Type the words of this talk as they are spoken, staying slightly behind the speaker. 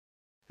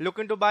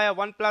looking to buy a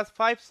OnePlus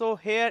 5. So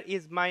here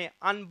is my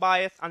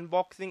unbiased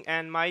unboxing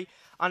and my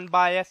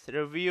unbiased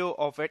review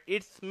of it.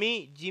 It's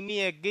me, Jimmy,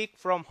 a geek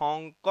from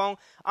Hong Kong.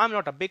 I'm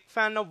not a big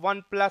fan of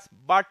OnePlus,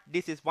 but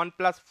this is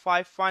OnePlus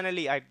 5.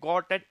 Finally I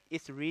got it.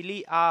 It's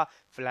really a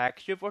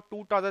flagship for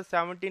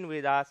 2017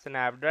 with a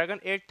Snapdragon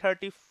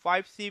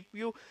 835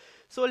 CPU.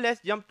 So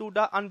let's jump to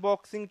the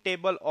unboxing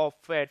table of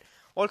it.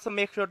 Also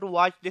make sure to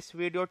watch this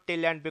video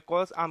till end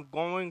because I'm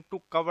going to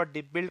cover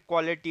the build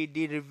quality,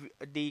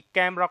 the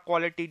camera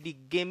quality, the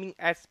gaming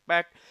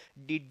aspect,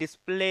 the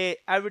display,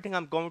 everything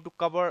I'm going to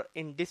cover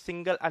in this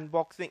single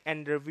unboxing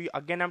and review.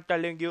 Again, I'm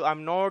telling you,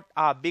 I'm not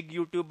a big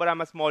YouTuber,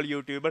 I'm a small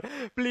YouTuber.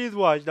 Please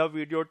watch the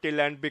video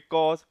till end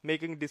because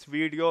making this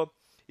video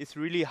is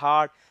really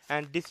hard,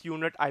 and this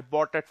unit I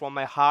bought it from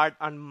my hard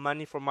earned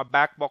money from my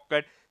back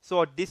pocket.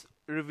 So this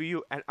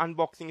review and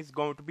unboxing is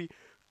going to be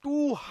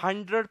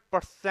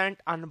 200%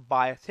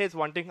 unbiased. Here's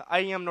one thing, I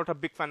am not a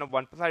big fan of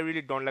OnePlus. I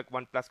really don't like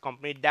OnePlus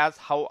company. That's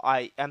how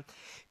I am.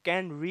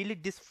 Can really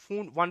this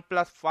phone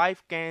OnePlus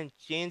 5 can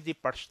change the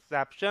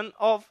perception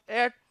of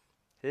it?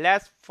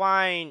 Let's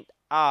find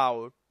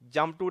out.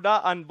 Jump to the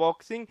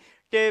unboxing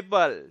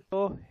table.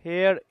 So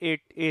here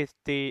it is,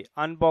 the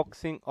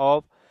unboxing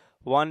of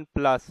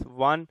OnePlus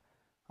 1.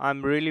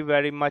 I'm really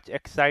very much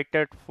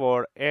excited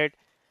for it.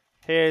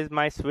 Here is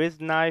my Swiss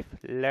knife.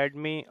 Let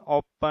me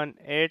open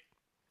it.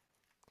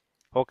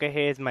 Okay,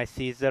 here is my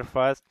scissor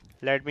first.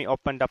 Let me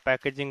open the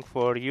packaging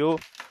for you.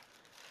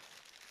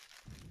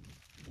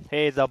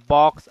 Here is a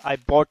box. I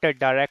bought it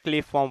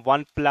directly from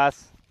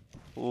OnePlus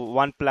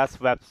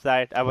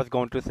website. I was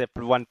going to say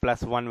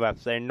OnePlus One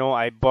website. No,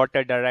 I bought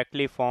it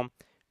directly from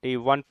the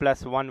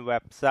OnePlus One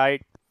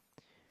website.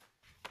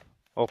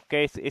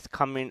 Okay, so it's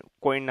coming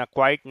in a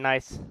quite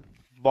nice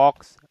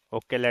box.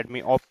 Okay, let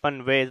me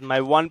open. Where is my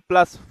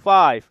OnePlus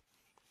 5?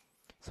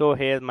 So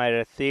here's my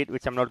receipt,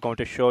 which I'm not going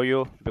to show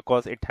you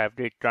because it have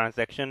the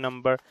transaction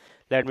number.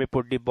 Let me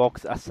put the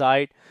box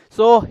aside.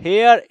 So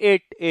here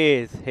it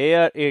is.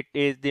 Here it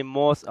is, the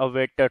most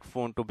awaited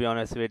phone, to be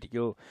honest with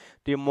you.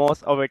 The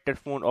most awaited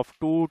phone of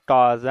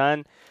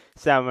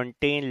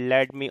 2017.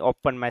 Let me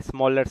open my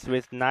smaller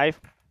Swiss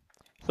knife.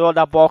 So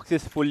the box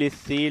is fully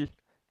sealed,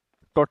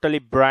 totally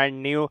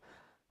brand new.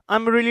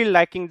 I'm really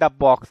liking the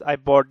box. I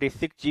bought the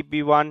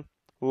 6GB one.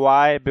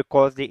 Why?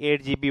 Because the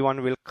 8GB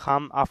one will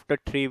come after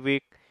 3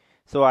 weeks.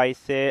 So I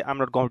say I'm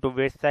not going to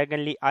wait.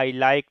 Secondly, I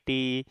like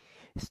the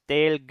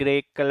stale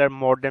gray color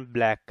more than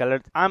black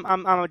color. I'm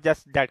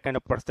just that kind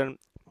of person.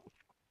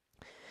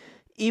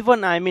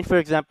 Even I mean, for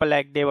example,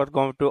 like they were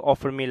going to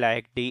offer me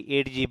like the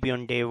 8GB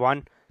on day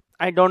one.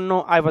 I don't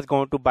know. I was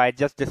going to buy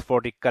just this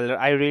for the color.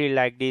 I really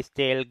like the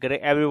stale gray.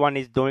 Everyone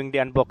is doing the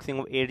unboxing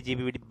of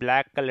 8GB with the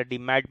black color, the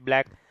matte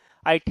black.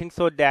 I think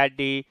so that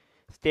the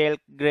stale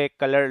gray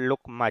color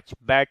look much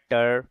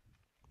better.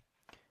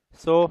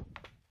 So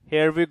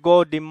here we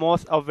go. The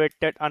most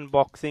awaited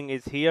unboxing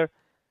is here.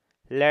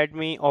 Let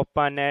me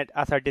open it.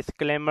 As a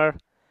disclaimer,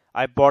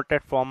 I bought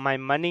it from my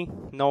money.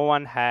 No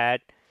one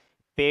had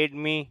paid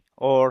me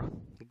or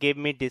give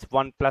me this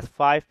OnePlus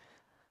 5.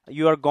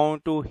 You are going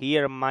to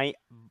hear my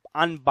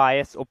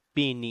unbiased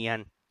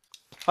opinion.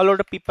 A lot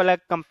of people are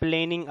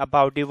complaining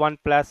about the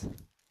OnePlus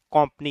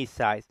company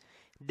size.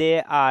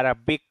 They are a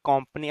big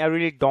company. I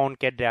really don't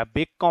care they are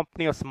big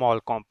company or small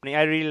company.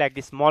 I really like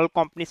the small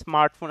company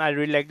smartphone. I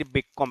really like the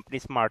big company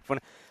smartphone.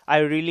 I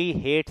really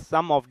hate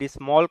some of the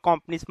small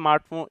company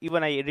smartphone.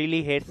 Even I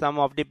really hate some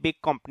of the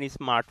big company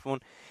smartphone.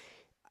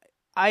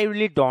 I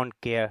really don't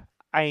care.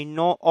 I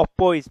know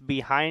OPPO is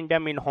behind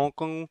them in Hong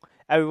Kong.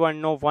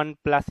 Everyone know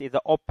OnePlus is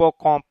a OPPO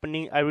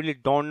company. I really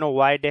don't know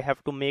why they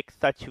have to make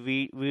such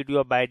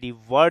video by The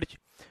Verge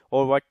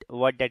or what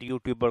that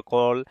YouTuber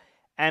call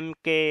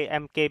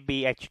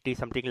MKBHD,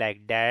 something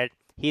like that.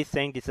 He's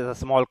saying this is a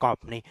small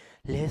company.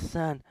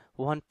 Listen,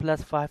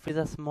 OnePlus 5 is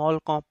a small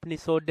company,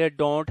 so they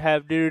don't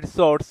have the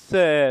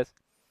resources.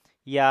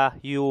 Yeah,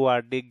 you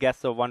are the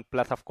guest of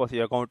OnePlus. Of course,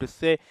 you are going to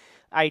say,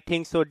 I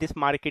think so. This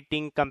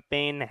marketing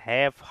campaign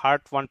have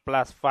hurt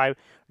OnePlus 5.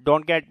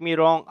 Don't get me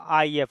wrong.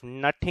 I have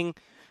nothing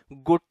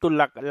good to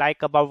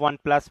like about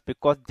OnePlus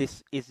because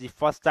this is the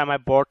first time I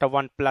bought a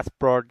OnePlus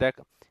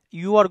product.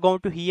 You are going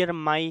to hear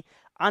my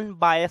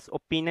unbiased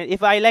opinion.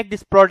 If I like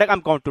this product,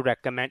 I'm going to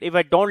recommend. If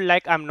I don't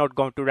like, I'm not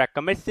going to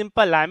recommend.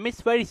 Simple. I mean,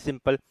 it's very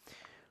simple.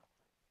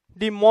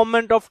 The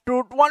moment of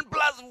truth,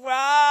 OnePlus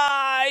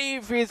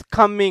 5 is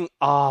coming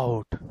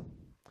out.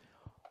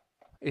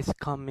 It's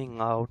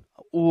coming out.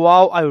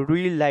 Wow, I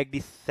really like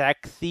this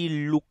sexy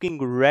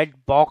looking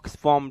red box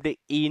from the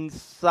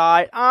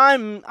inside.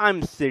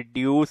 I'm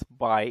seduced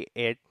by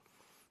it.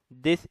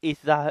 This is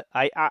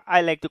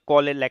I like to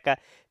call it like a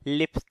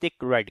lipstick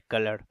red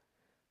color.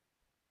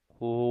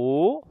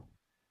 Oh,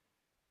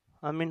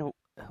 I mean,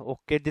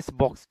 okay, this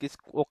box is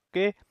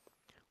okay.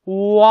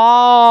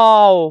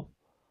 Wow.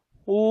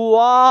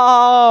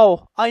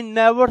 Wow! I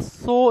never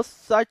saw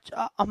such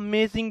an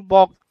amazing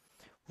box.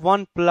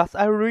 OnePlus,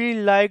 I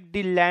really like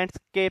the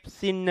landscape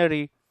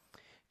scenery.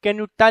 Can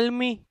you tell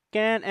me?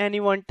 Can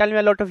anyone tell me?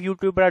 A lot of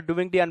YouTubers are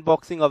doing the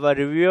unboxing of a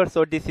reviewer.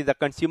 So this is a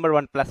consumer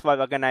OnePlus 5.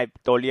 Again, I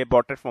told you I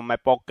bought it from my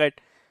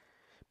pocket.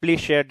 Please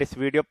share this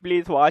video.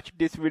 Please watch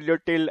this video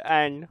till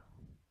end.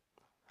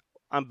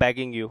 I'm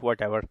begging you,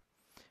 whatever.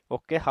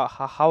 Okay,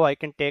 how I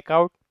can take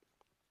out?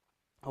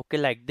 Okay,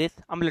 like this.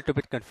 I'm a little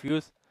bit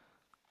confused.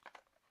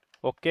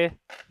 Okay,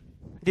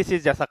 this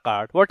is just a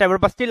card. Whatever,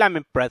 but still I'm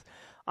impressed.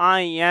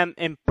 I am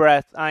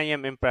impressed. I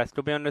am impressed.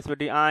 To be honest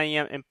with you, I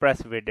am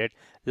impressed with it.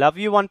 Love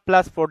you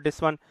OnePlus for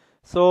this one.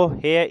 So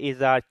here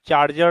is a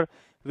charger,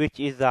 which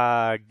is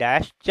a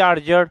dash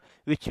charger,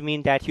 which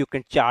means that you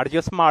can charge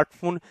your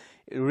smartphone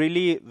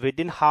really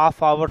within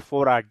half hour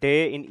for a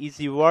day in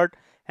easy word.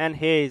 And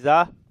here is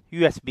a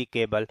USB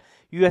cable,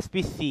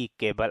 USB-C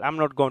cable. I'm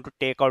not going to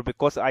take out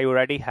because I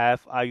already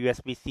have a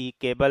USB-C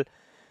cable.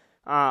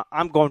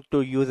 I'm going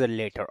to use it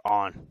later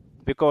on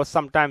because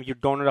sometimes you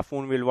don't know the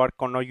phone will work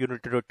or not. You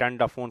need to return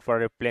the phone for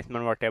a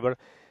replacement, whatever.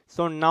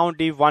 So now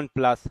the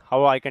OnePlus,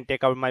 how I can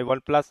take out my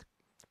OnePlus?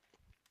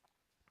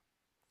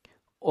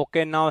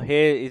 Okay, now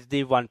here is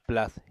the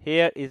OnePlus.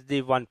 Here is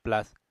the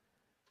OnePlus.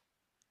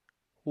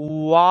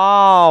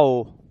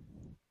 Wow!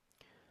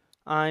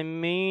 I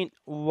mean,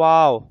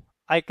 wow!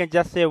 I can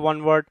just say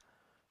one word.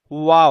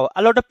 Wow,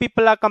 a lot of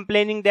people are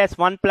complaining that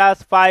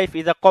OnePlus 5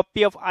 is a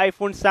copy of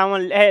iPhone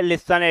 7. Hey,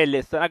 listen,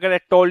 Again, I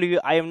told you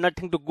I have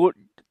nothing to good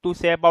to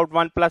say about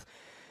OnePlus.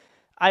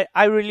 I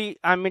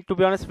mean, to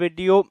be honest with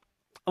you,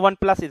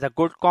 OnePlus is a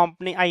good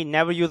company. I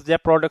never use their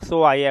product,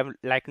 so I have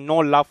like no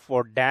love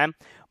for them.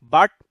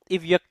 But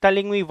if you're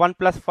telling me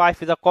OnePlus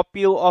 5 is a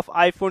copy of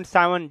iPhone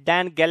 7,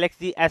 then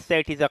Galaxy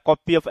S8 is a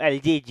copy of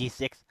LG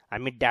G6. I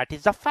mean, that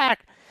is a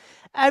fact.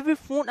 Every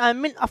phone, I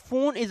mean, a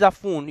phone is a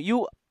phone.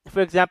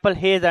 For example,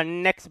 here's a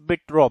next bit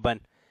Robin.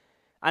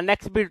 A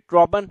next bit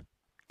Robin,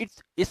 it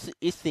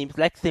seems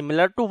like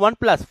similar to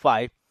OnePlus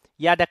 5.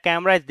 Yeah, the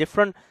camera is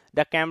different,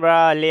 the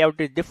camera layout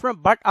is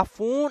different, but a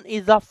phone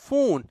is a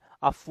phone.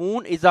 A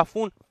phone is a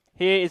phone.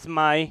 Here is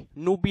my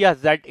Nubia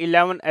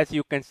Z11, as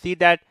you can see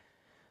that.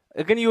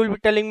 Again, you will be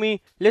telling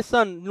me,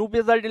 listen,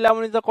 Nubia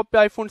Z11 is a copy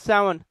of iPhone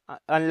 7,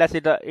 unless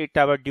it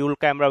have a dual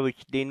camera,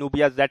 which the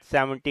Nubia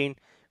Z17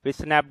 with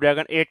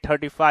Snapdragon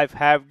 835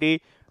 have the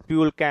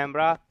dual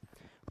camera.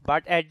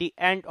 But at the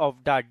end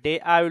of the day,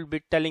 I will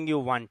be telling you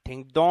one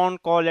thing.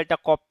 Don't call it a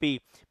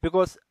copy.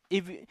 Because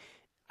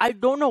I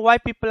don't know why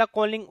people are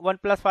calling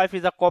OnePlus 5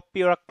 is a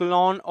copy or a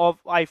clone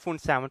of iPhone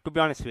 7, to be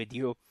honest with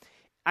you.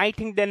 I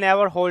think they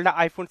never hold an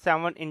iPhone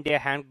 7 in their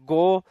hand.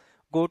 Go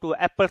to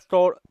Apple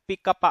Store,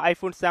 pick up an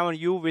iPhone 7.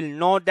 You will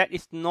know that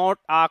it's not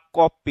a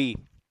copy.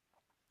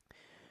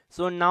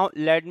 So now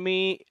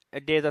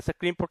there's a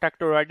screen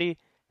protector already.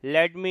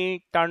 Let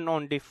me turn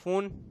on the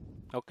phone.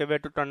 Okay, where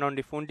to turn on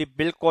the phone? The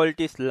build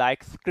quality is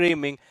like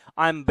screaming.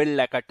 I'm built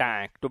like a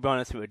tank, to be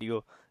honest with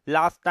you.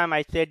 Last time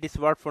I said this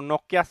word for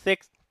Nokia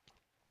 6.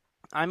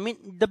 I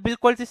mean, the build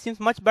quality seems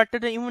much better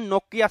than even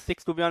Nokia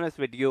 6, to be honest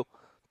with you.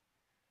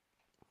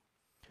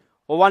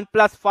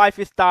 OnePlus 5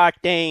 is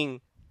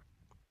starting.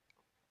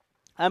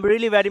 I'm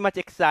really very much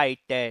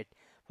excited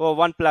for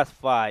OnePlus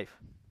 5.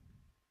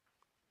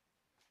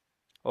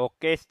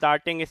 Okay,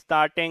 starting.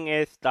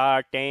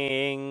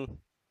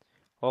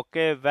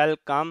 Okay,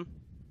 welcome.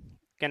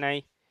 Can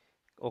I?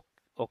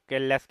 Okay,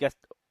 let's just.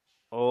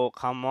 Oh,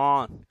 come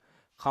on,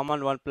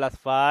 OnePlus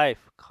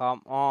 5,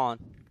 come on.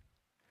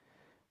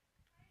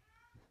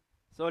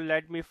 So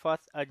let me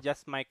first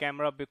adjust my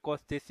camera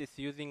because this is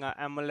using an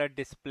AMOLED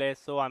display,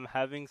 so I'm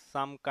having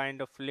some kind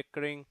of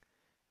flickering.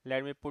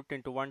 Let me put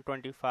into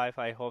 125.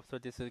 I hope so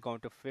this is going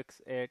to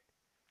fix it.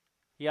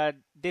 Yeah,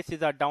 this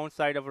is a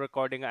downside of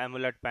recording an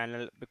AMOLED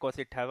panel because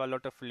it have a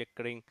lot of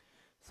flickering.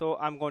 So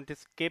I'm going to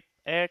skip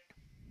it.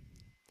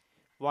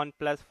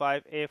 OnePlus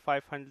 5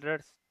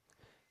 A500,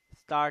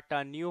 start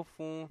a new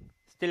phone.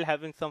 Still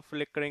having some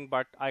flickering,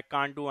 but I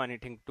can't do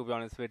anything, to be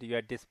honest with you,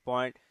 at this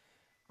point.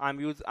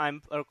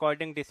 I'm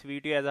recording this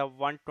video as a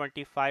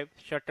 125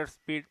 shutter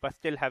speed, but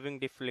still having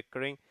the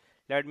flickering.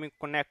 Let me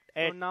connect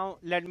it. So now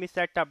let me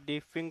set up the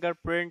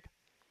fingerprint.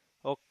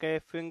 Okay,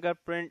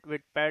 fingerprint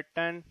with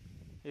pattern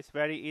is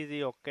very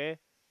easy. Okay,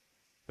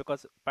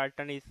 because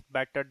pattern is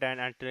better than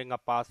entering a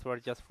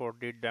password, just for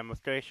the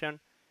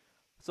demonstration.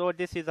 So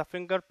this is a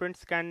fingerprint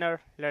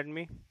scanner. I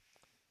mean,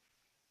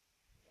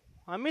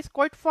 it's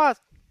quite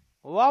fast.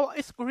 Wow,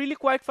 it's really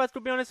quite fast,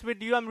 to be honest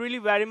with you. I'm really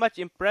very much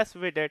impressed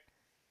with it.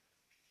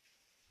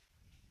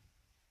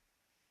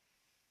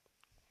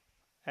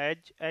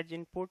 Edge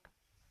input,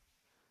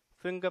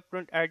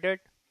 fingerprint added.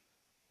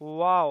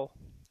 Wow.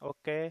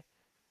 Okay,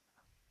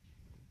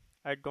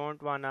 I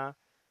don't wanna.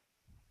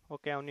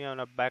 Okay, only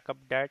wanna backup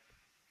that.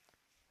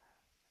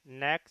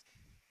 Next,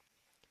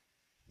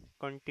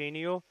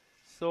 continue.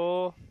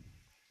 So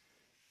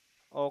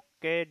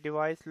okay,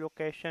 device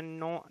location,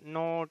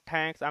 no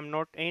thanks, I'm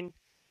not in.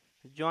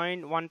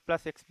 Join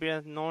OnePlus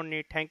experience, no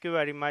need, thank you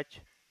very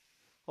much.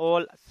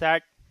 All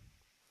set.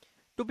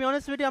 To be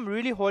honest with you, I'm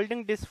really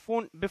holding this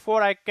phone.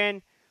 Before I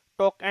can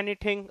talk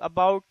anything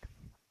about,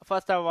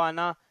 first I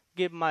wanna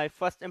give my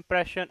first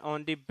impression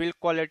on the build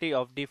quality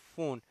of the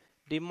phone.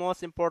 The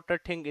most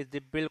important thing is the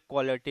build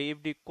quality.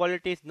 If the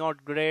quality is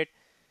not great,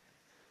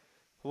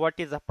 what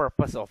is the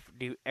purpose of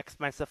the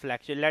expensive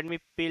flagship? Let me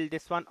peel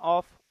this one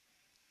off.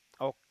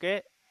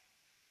 Okay,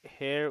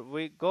 here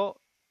we go.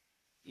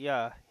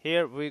 Yeah,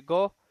 here we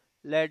go.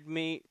 Let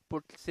me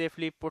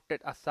safely put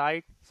it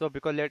aside, so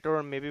because later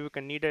on maybe we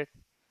can need it.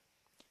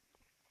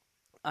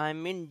 I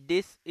mean,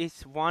 this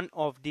is one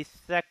of the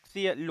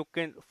sexiest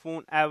looking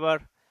phone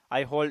ever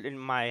I hold in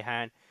my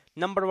hand.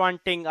 Number one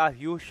thing, a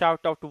huge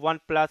shout out to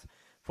OnePlus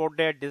for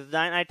their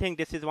design. I think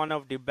this is one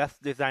of the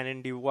best design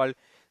in the world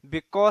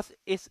because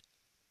it's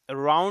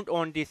round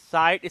on the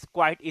side. It's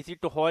quite easy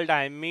to hold.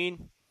 I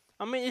mean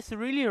it's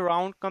really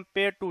round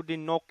compared to the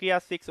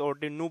Nokia 6 or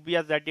the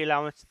Nubia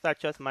Z11,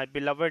 such as my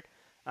beloved.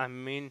 I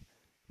mean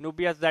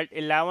Nubia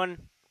Z11,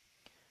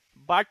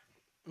 but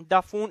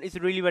the phone is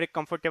really very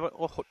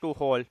comfortable to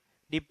hold.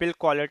 The build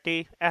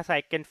quality, as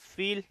I can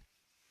feel.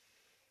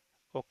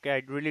 Okay,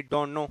 I really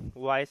don't know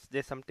why is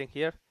there something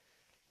here.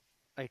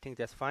 I think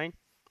that's fine.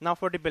 Now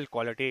for the build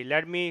quality,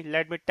 let me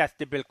test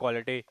the build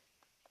quality.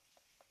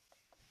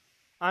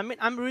 I mean,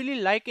 I'm really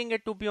liking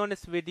it, to be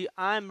honest with you.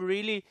 I'm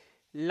really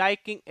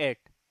liking it.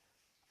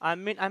 I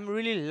mean, I'm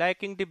really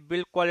liking the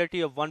build quality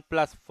of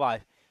OnePlus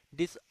 5.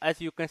 This, as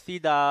you can see,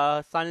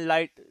 the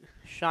sunlight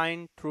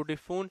shine through the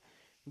phone.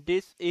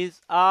 This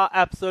is a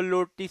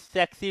absolutely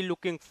sexy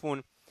looking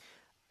phone.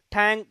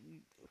 Thank,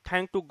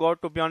 thank to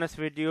God, to be honest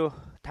with you.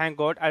 Thank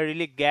God, I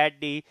really get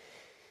the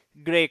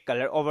gray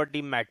color over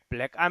the matte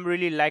black. I'm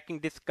really liking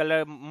this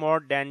color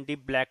more than the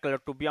black color,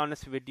 to be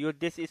honest with you.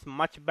 This is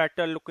much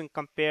better looking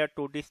compared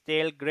to the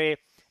stale gray.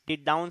 The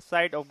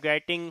downside of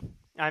getting,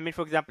 I mean,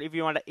 for example, if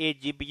you want a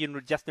 8 GB,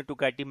 you just need to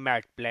get the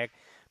matte black.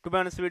 To be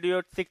honest with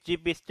you, 6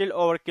 GB is still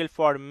overkill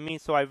for me,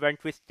 so I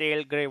went with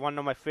stale gray, one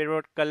of my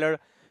favorite color.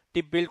 The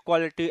build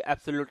quality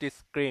absolutely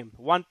scream.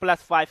 OnePlus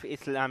 5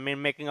 is, I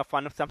mean, making a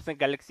fun of Samsung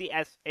Galaxy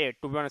S8.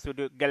 To be honest with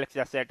you, Galaxy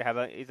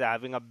S8 is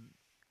having a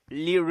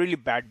really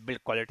bad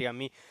build quality. I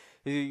mean,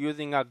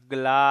 using a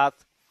glass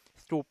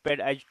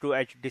stupid edge to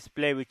edge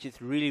display, which is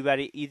really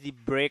very easy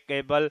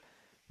breakable.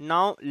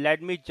 Now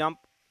let me jump.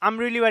 I'm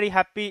really very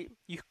happy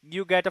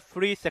you get a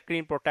free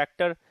screen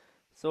protector.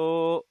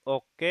 So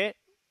okay,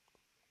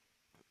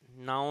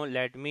 now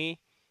let me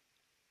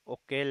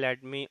open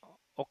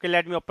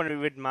it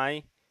with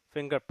my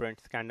fingerprint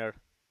scanner.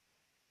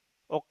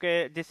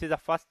 Okay, this is the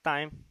first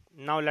time.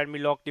 Now let me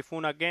lock the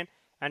phone again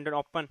and then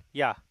open.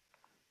 Yeah,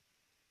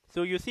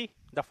 so you see,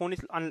 the phone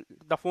is locked.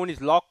 The phone is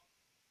locked.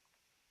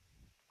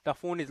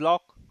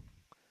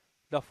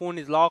 The phone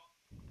is locked.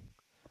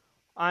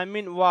 I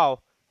mean,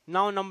 wow.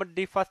 Now,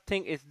 the first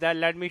thing is that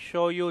let me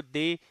show you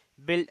the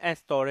build and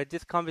storage.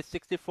 This comes with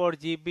 64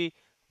 GB,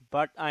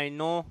 but I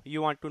know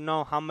you want to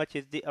know how much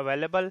is the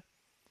available.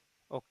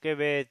 Okay,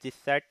 where is the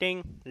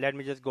setting? Let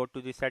me just go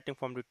to the setting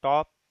from the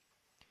top.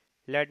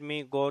 Let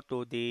me go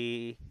to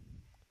the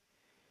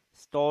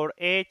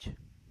storage.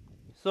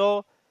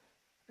 So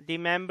the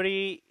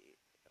memory,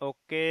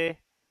 okay,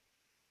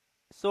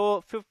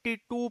 so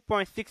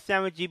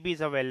 52.67 GB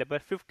is available.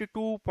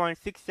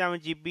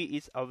 52.67 GB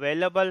is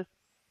available.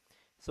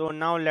 So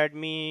now let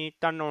me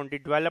turn on the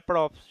developer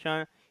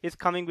option. It's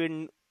coming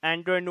with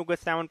Android Nougat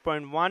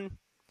 7.1.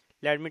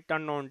 Let me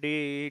turn on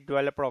the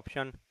developer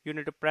option. You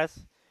need to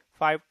press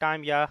 5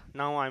 times. Yeah,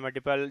 now I'm a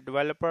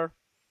developer.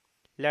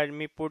 Let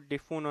me put the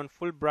phone on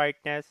full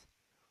brightness.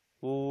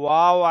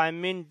 Wow, I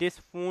mean, this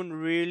phone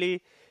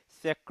really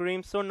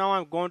screams. So now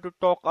I'm going to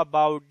talk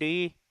about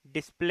the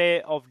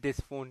display of this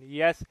phone.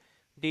 Yes,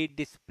 the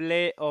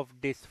display of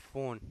this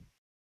phone.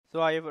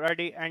 So I have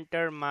already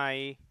entered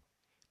my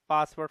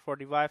password for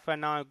the Wi-Fi.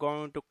 Now I'm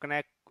going to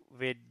connect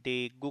with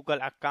the Google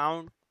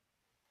account.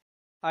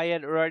 I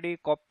had already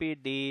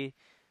copied the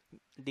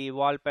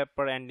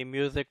wallpaper and the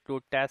music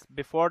to test.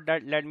 Before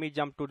that, let me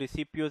jump to the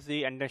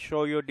CPU-Z and then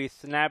show you the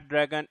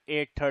Snapdragon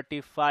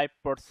 835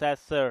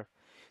 processor.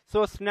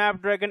 So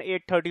Snapdragon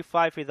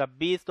 835 is a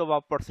beast of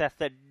a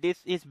processor. This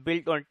is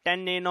built on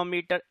 10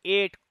 nanometer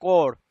 8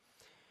 core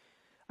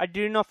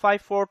Adreno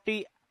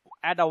 540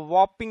 at a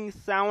whopping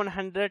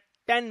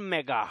 710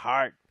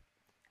 megahertz.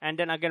 And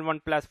then again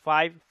OnePlus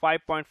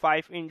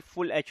 5.5 in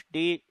full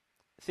HD,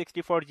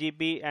 64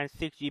 GB and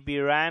 6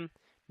 GB RAM.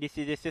 This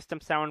is a system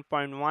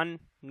 7.1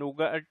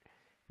 Nougat.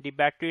 The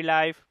battery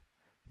life,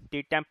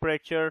 the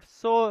temperature.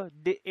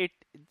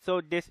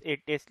 This it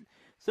is.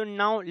 So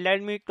now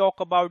let me talk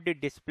about the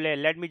display.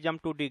 Let me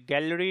jump to the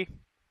gallery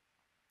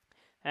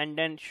and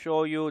then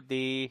show you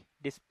the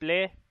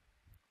display.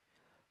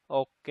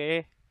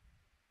 Okay.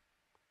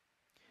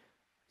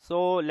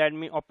 So let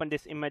me open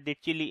this image, the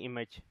chili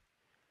image.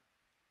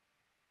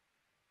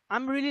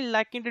 I'm really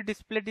liking the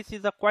display. This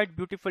is a quite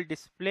beautiful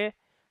display.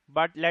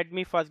 But let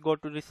me first go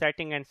to the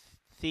setting and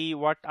see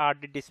what are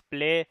the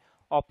display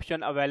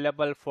option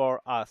available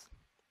for us.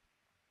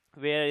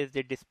 Where is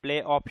the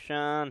display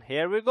option?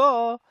 Here we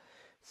go.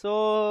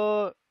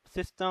 So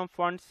system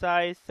font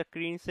size,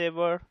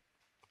 screensaver.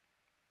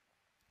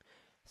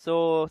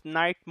 So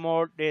night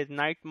mode, there is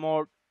night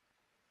mode.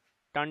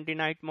 Turn the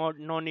night mode,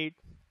 no need.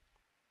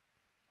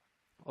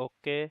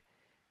 Okay.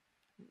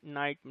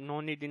 night,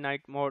 no need the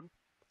night mode,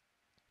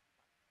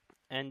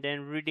 and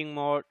then reading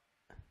mode,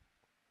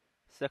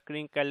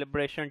 screen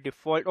calibration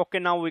default. Okay,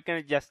 now we can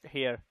adjust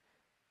here.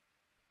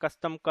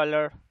 Custom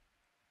color,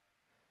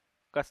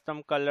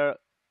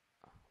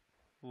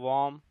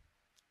 warm.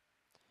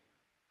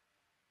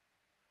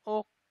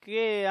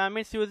 Okay, I'm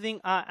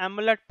using a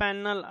AMOLED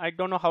panel. I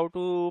don't know how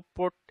to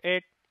put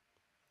it.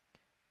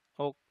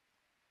 Oh,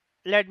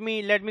 let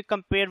me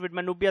compare with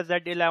my Nubia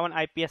Z11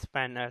 IPS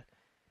panel.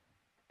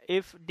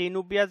 If the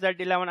Nubia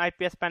Z11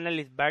 IPS panel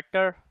is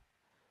better,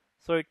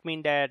 so it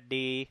means that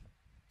the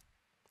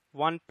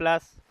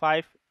OnePlus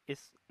 5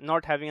 is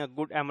not having a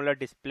good AMOLED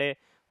display.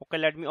 Okay,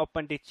 let me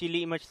open the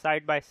chili image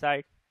side by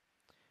side.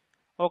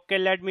 Okay,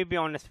 let me be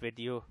honest with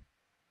you.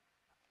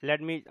 Let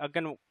me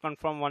again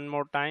confirm one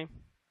more time.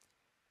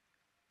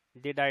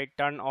 Did I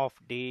turn off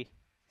the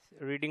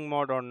reading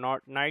mode or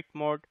not? Night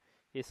mode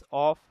is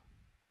off.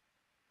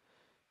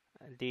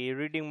 The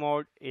reading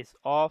mode is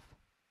off.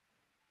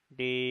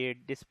 The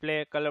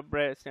display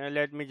calibration.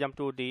 Let me jump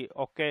to the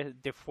OK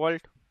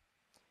default.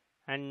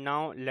 And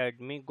now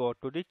let me go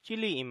to the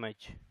chili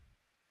image.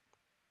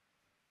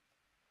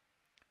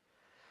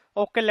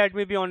 Okay, let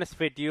me be honest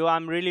with you.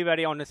 I'm really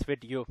very honest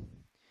with you.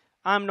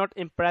 I'm not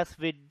impressed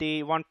with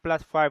the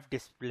OnePlus 5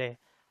 display.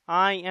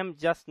 I am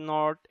just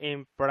not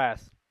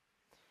impressed.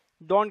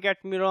 Don't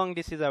get me wrong,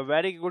 this is a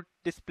very good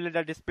display.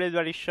 The display is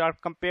very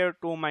sharp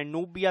compared to my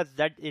Nubia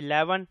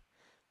Z11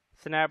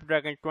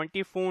 Snapdragon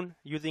 20 phone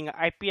using an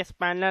IPS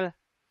panel.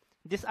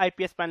 This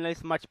IPS panel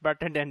is much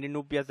better than the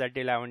Nubia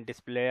Z11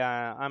 display.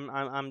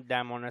 I'm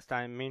damn honest.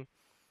 I mean,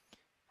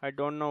 I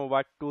don't know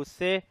what to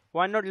say.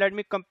 Why not let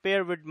me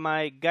compare with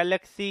my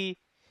Galaxy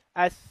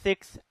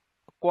S6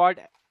 Quad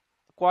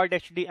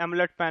HD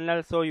AMOLED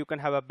panel so you can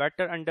have a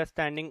better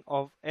understanding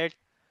of it.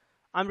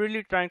 I'm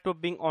really trying to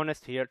be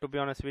honest here, to be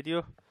honest with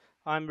you.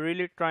 I'm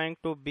really trying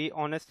to be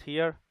honest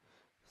here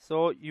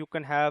so you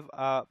can have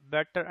a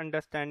better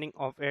understanding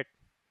of it.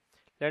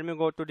 Let me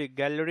go to the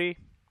gallery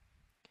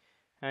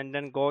and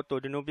then go to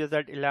the Nubia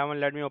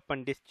Z11. Let me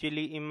open this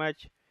chili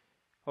image.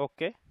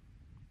 Okay.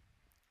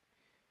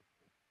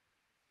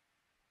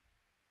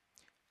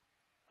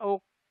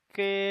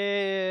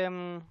 Okay.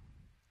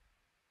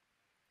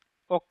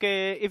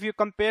 Okay, if you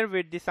compare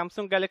with the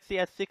Samsung Galaxy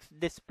S6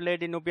 display,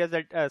 the Nubia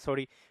Z,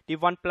 the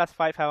OnePlus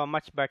 5 have a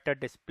much better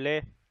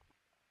display.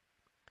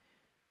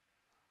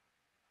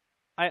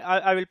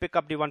 I will pick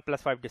up the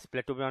OnePlus 5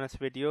 display, to be honest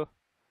with you.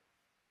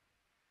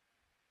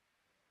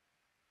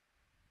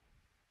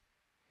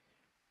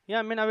 Yeah,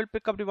 I mean, I will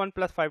pick up the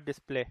OnePlus 5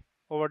 display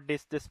over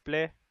this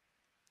display.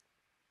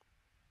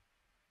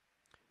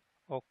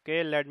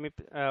 Okay, let me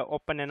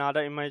open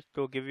another image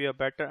to give you a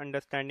better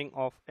understanding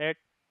of it.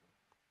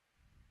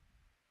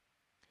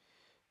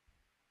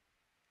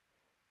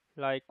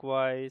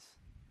 Likewise.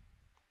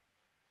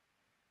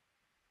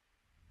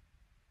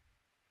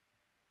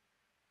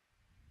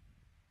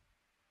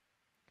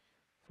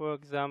 For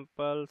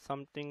example,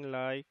 something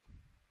like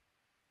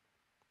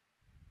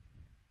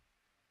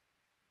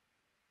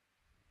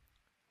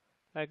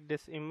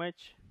this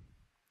image.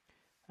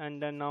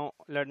 And then now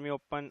let me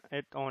open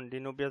it on the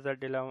Nubia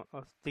Z11,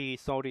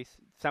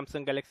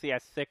 Samsung Galaxy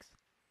S6.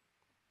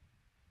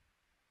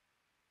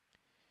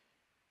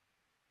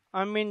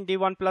 I mean, the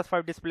OnePlus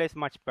 5 display is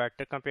much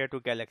better compared to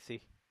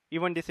Galaxy.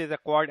 Even this is a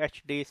Quad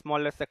HD,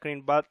 smaller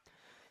screen, but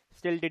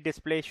still the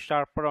display is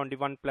sharper on the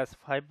OnePlus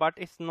 5. But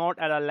it's not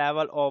at a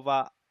level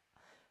of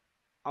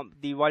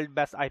the world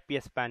best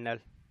IPS panel.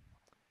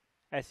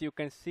 As you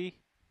can see,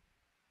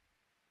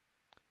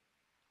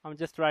 I'm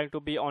just trying to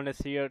be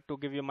honest here to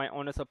give you my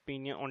honest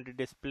opinion on the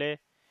display.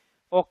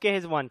 Okay,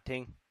 here's one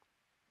thing.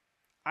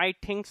 I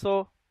think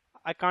so.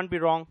 I can't be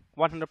wrong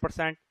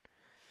 100%.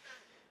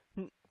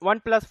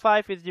 OnePlus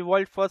 5 is the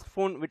world's first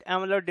phone with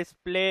AMOLED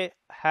display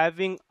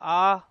having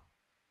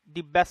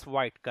the best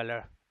white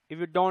color. If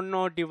you don't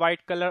know, the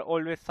white color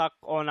always suck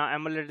on an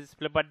AMOLED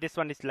display, but this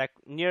one is like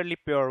nearly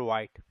pure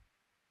white.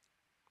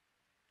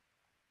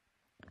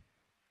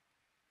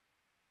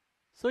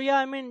 So yeah,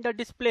 I mean, the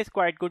display is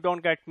quite good,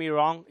 don't get me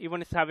wrong.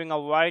 Even it's having a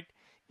white,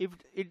 if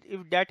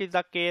that is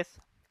the case,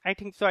 I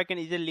think so I can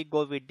easily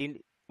go with the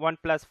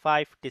OnePlus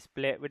 5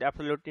 display with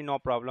absolutely no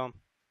problem.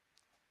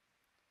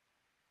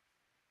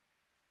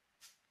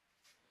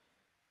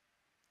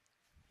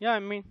 Yeah, I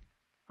mean,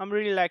 I'm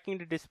really liking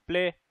the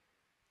display.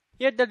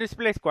 Yet the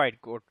display is quite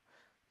good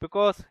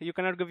because you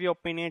cannot give your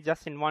opinion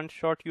just in one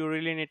shot. You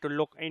really need to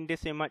look in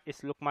this image.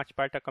 It's look much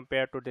better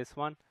compared to this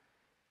one.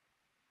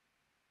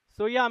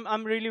 So yeah,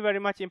 I'm really very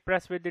much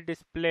impressed with the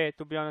display,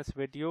 to be honest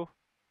with you.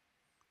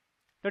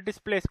 The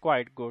display is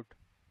quite good.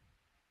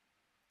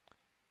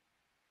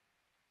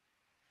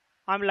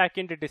 I'm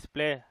liking the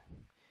display.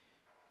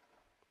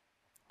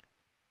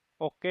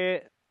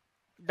 Okay,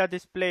 the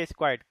display is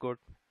quite good.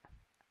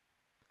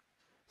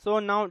 So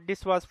now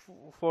this was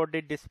for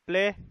the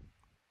display.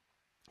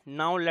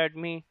 Now let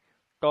me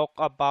talk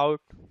about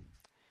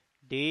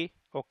this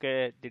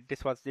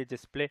was the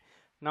display.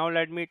 Now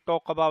let me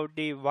talk about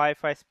the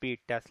Wi-Fi speed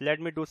test. Let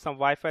me do some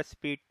Wi-Fi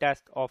speed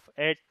test of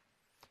it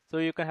so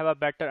you can have a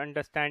better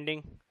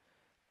understanding.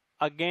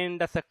 Again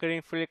the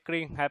screen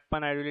flickering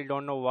happen. I really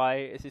don't know why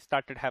it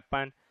started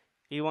happen.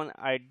 Even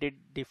I did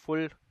the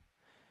full.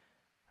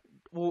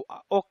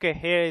 Okay,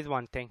 here is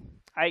one thing.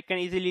 I can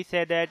easily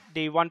say that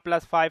the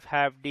OnePlus 5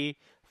 have the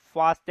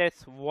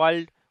fastest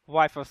world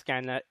Wi-Fi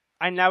scanner.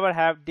 I never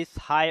have this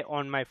high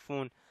on my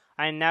phone.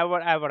 I never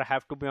ever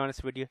have, to be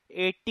honest with you.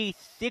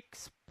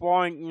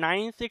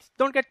 86.96.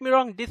 Don't get me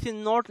wrong, this is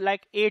not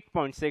like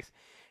 8.6.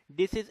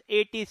 This is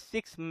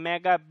 86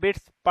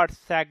 megabits per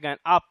second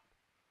up.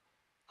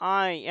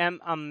 I am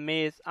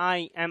amazed.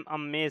 I am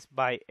amazed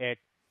by it.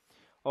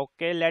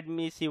 Okay, let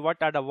me see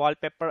what are the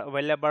wallpaper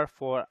available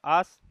for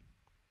us.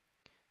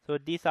 So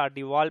these are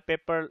the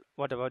wallpaper.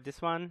 What about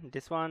this one?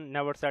 This one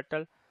never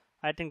settle.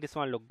 I think this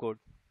one look good.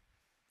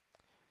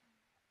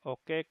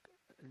 Okay,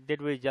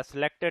 did we just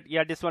select it?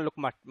 Yeah, this one look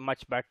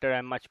much better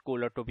and much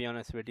cooler, to be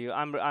honest with you.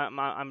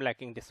 I'm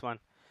liking this one.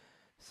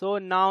 So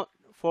now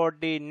for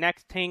the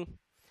next thing.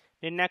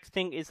 The next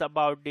thing is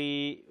about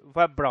the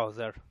web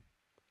browser.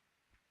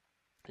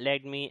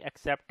 Let me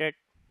accept it.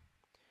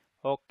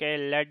 Okay,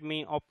 let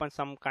me open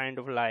some kind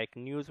of like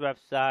news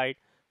website,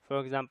 for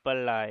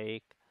example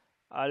like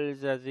Al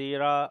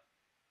Jazeera,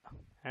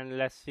 and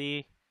let's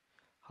see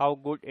how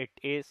good it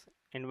is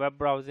in web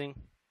browsing.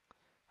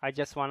 I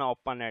just want to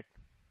open it.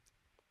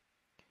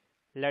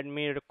 Let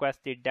me request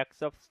the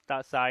desktop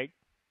site.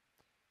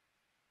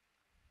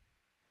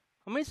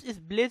 I mean, it's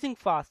blazing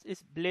fast.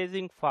 It's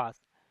blazing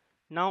fast.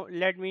 Now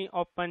let me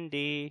open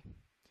the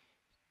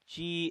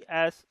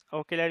GS.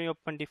 Okay, let me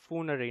open the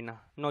Phone Arena.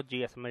 Not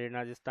GS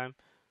Arena this time.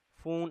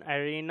 Phone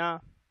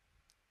Arena.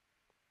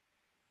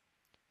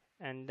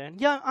 And then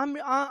yeah,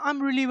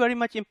 I'm really very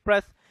much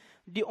impressed.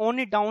 The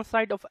only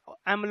downside of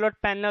AMOLED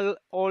panel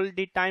all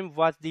the time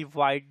was the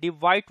white. The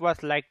white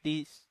was like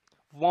the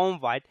warm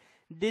white.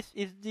 This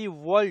is the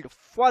world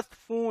first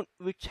phone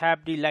which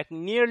have the like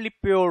nearly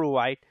pure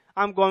white.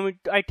 I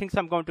think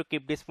I'm going to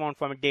keep this phone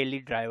from a daily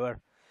driver.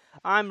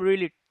 I'm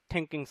really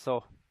thinking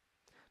so,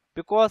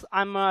 because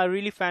I'm a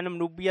really fan of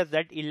Nubia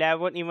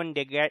Z11. Even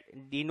they get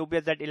the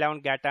Nubia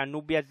Z11 get a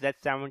Nubia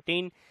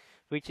Z17,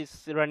 which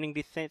is running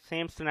the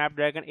same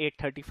Snapdragon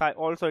 835.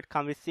 Also, it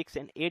comes with 6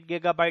 and 8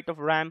 gigabyte of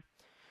RAM.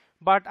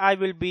 But I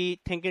will be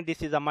thinking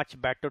this is a much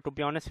better. To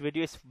be honest with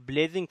you, it's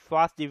blazing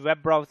fast. The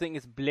web browsing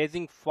is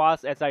blazing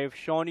fast, as I have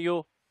shown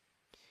you.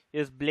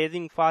 It's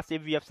blazing fast.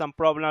 If you have some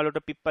problem, a lot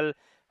of people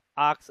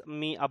ask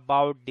me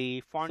about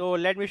the font. So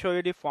let me show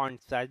you the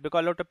font size,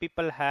 because a lot of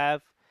people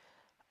have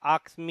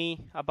ask me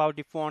about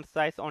the font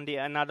size on the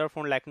another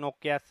phone like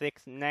Nokia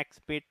 6 Next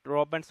Bit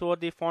Robin. So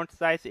the font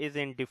size is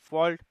in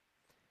default.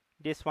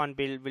 This one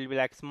will be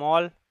like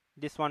small.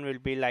 This one will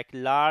be like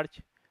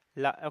large.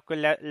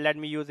 Okay, let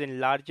me use in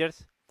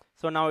largers.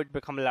 So now it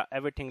become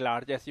everything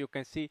large. As you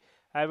can see,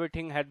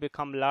 everything had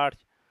become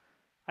large.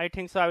 I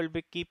think so I will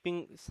be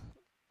keeping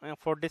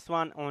for this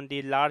one on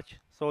the large,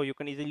 so you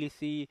can easily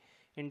see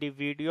in the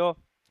video.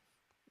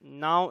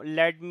 Now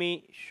let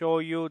me show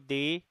you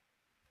the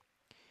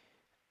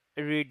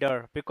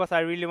reader, because I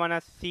really want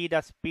to see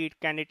the speed.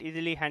 Can it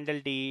easily handle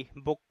the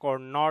book or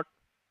not?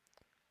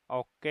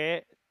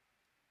 Okay,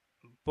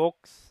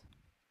 books.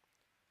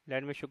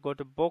 Let me should go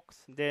to books.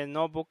 There is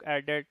no book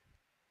added.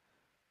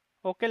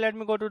 Okay, let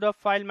me go to the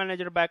file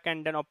manager back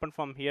and then open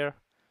from here.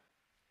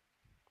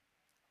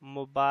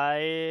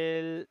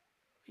 Mobile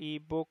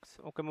ebooks.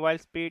 Okay, mobile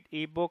speed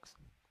ebooks.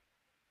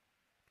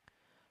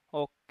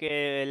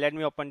 Okay, let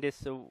me open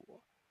this.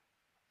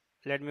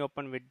 Let me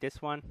open with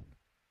this one.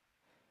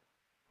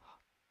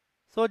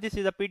 So this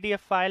is a PDF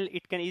file.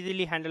 It can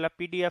easily handle a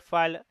PDF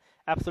file.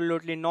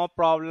 Absolutely no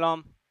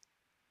problem.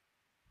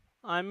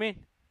 I mean,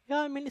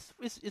 yeah, I mean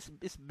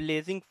it's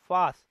blazing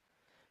fast.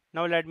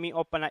 Now let me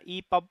open a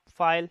EPUB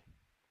file.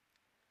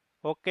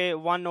 Okay,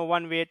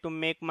 101 way to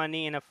make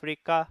money in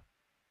Africa.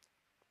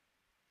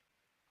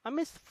 I mean,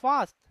 it's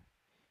fast.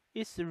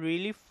 It's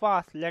really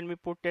fast. Let me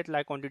put it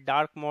like on the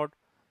dark mode.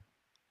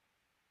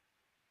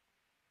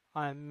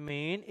 I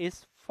mean,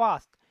 it's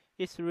fast.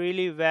 It's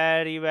really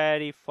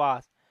very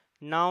fast.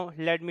 Now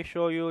let me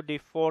show you the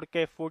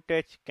 4K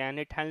footage. Can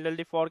it handle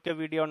the 4K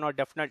video? No,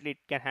 definitely it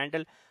can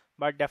handle,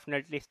 but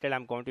definitely still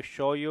I'm going to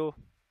show you.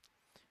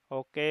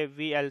 Okay,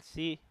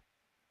 VLC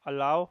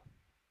allow,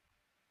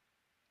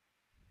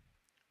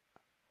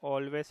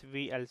 always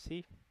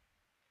VLC.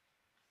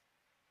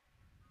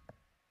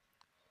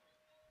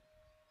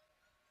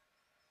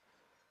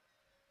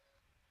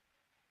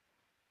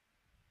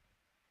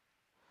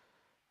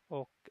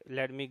 Okay,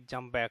 let me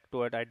jump back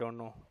to it. I don't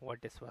know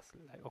what this was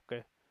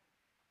like.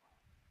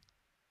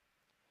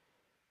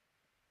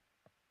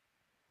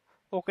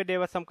 Okay, there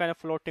was some kind of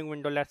floating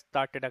window. Let's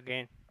start it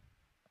again.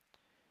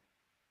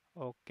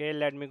 Okay,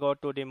 let me go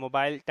to the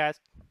mobile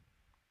test.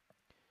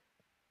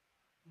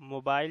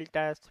 Mobile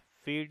test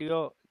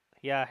video.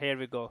 Yeah, here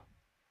we go.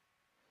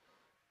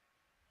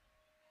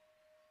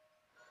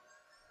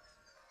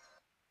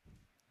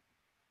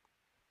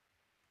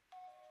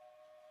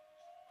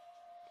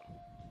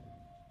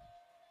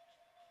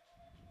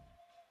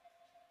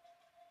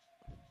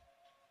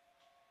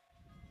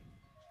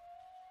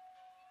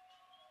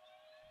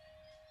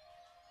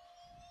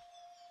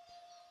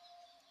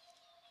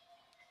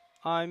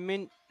 I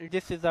mean,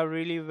 this is a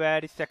really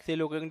very sexy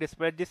looking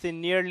display. This is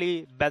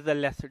nearly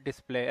bezel-less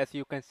display, as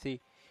you can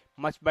see.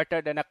 Much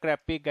better than a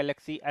crappy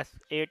Galaxy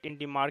S8 in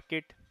the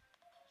market.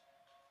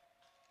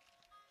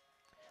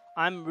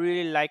 I'm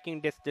really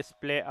liking this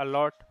display a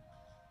lot.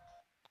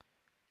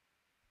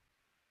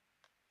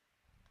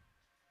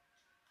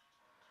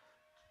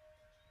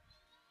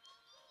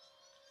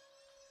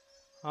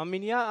 I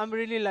mean, yeah, I'm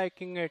really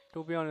liking it,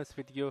 to be honest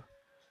with you.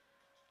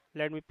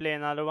 Let me play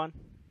another one.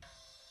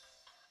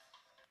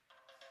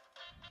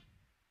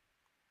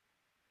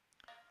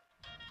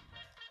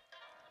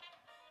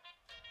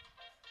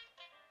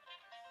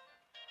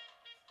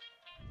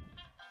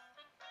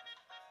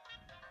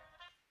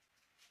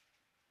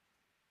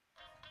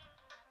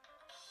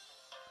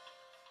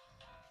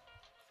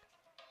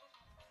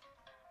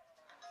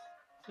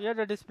 Yeah,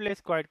 the display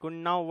is quite good.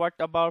 Now, what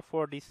about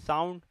for the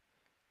sound?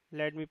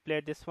 Let me play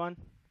this one.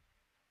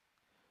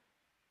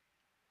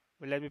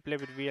 Let me play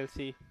with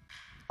VLC.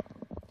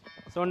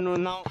 So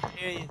now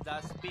here is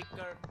the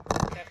speaker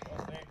test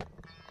of it.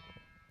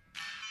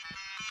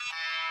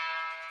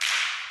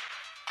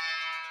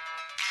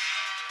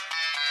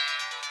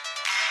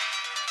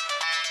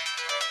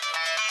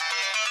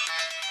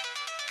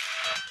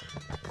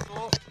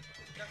 So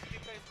the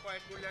speaker is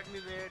quite good. Let me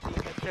wear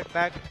the headset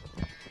back.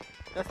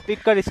 The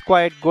speaker is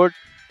quite good.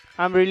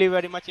 I'm really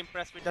very much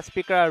impressed with the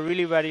speaker. Are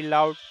really very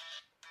loud.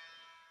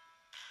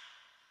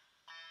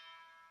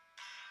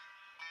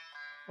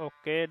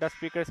 Okay, the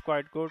speaker is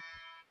quite good.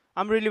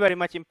 I'm really very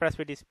much impressed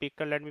with the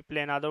speaker. Let me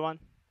play another one.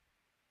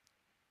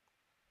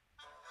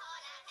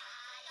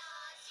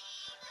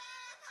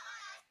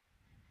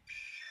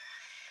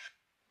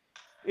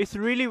 It's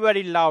really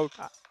very loud.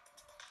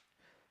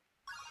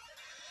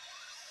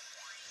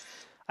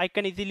 I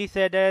can easily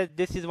say that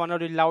this is one of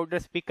the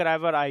loudest speaker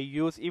ever I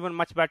use, even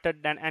much better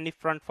than any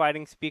front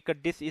firing speaker.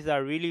 This is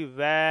a really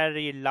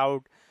very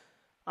loud.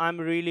 I'm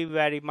really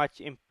very much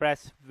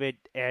impressed with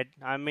it.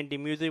 I mean the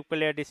music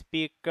player, the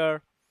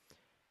speaker.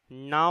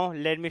 Now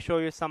let me show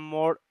you some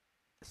more.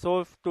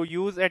 So to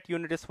use it, you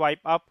need to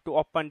swipe up to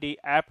open the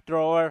app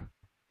drawer.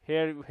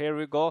 Here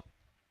we go.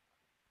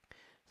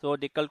 So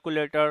the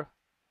calculator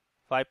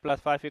 5 plus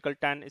 5 equal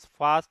 10 is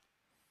fast.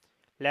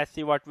 Let's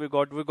see what we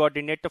got. We got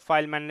the native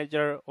file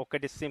manager. Okay,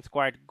 this seems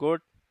quite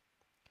good.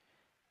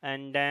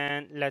 And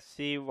then let's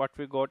see what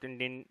we got in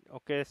the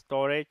okay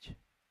storage,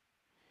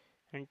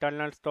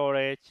 internal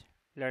storage.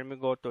 Let me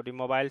go to the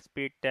mobile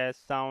speed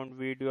test, sound,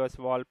 videos,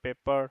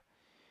 wallpaper.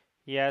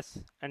 Yes,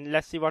 and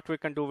let's see what we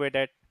can do with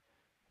it.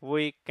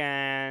 We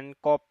can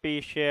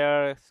copy,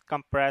 share,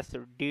 compress,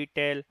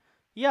 detail.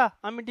 Yeah,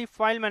 I mean the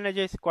file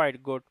manager is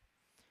quite good.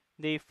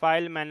 The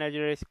file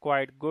manager is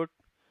quite good.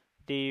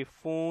 The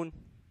phone,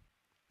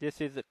 this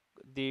is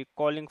the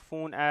calling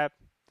phone app.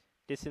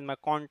 This is my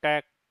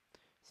contact,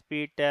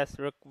 speed test,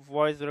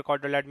 voice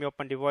recorder. Let me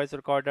open the voice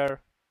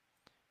recorder.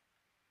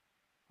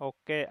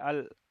 Okay,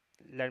 I'll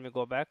let me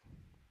go back.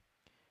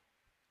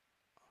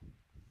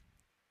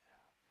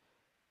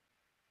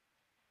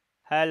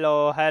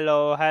 Hello,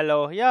 hello,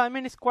 hello. Yeah, I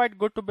mean it's quite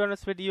good to be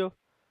honest with you.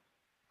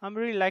 I'm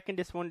really liking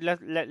this one.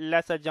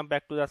 Let's jump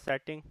back to the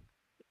setting.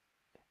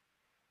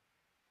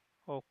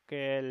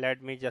 Okay,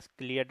 let me just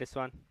clear this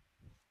one.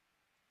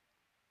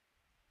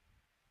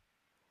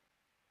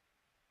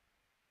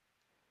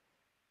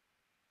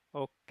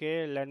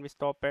 Okay, let me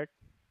stop it.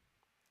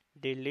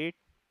 Delete.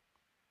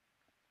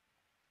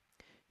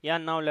 Yeah,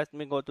 now let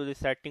me go to the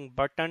setting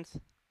buttons.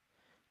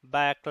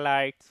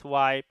 Backlight,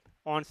 swipe,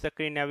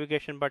 on-screen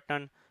navigation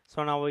button.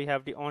 So now we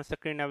have the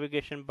on-screen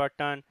navigation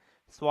button,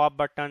 swap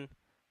button.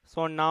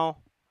 So now,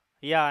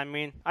 yeah, I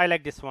mean, I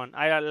like this one.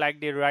 I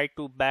like the right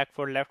to back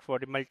for left for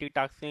the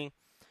multitasking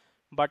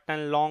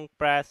button, long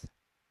press.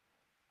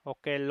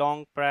 Okay,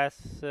 long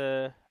press,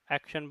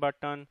 action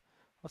button.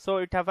 So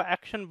it have a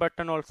action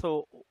button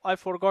also. I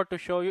forgot to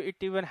show you. It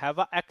even have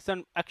a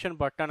action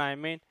button. I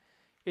mean,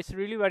 it's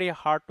really very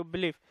hard to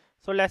believe.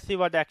 So let's see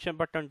what the action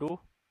button do.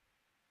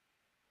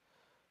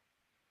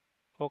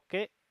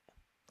 Okay,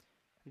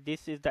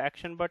 this is the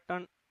action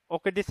button.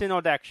 Okay, this is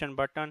not the action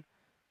button.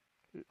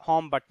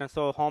 Home button.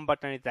 So home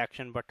button is the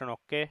action button.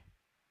 Okay,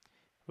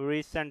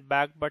 recent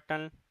back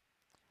button,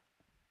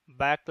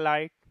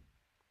 backlight.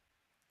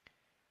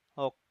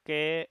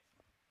 Okay,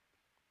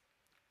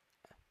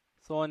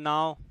 so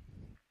now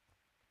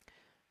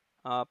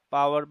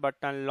power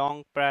button,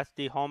 long press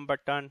the home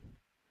button,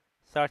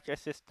 search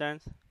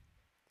assistance.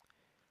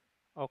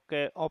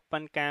 Okay,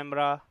 open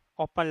camera,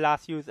 open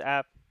last use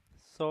app.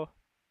 So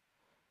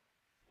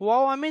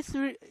wow, I mean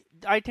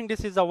I think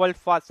this is the world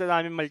fastest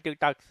I mean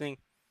multitasking.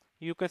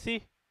 You can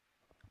see.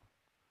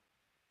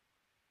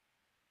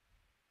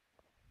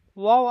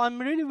 Wow, I'm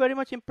really very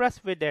much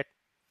impressed with it.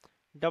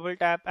 Double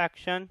tap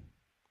action.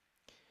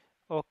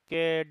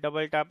 Okay,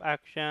 double tap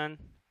action.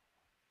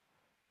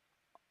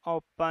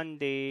 Open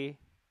the.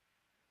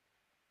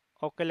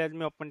 Okay, let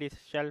me open this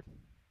shelf.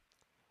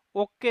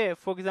 Okay,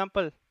 for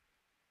example.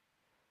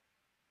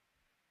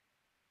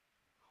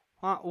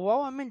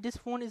 Wow, I mean this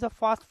phone is a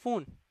fast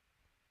phone.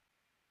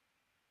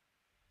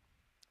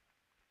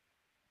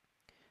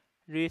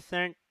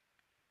 recent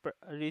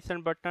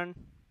button.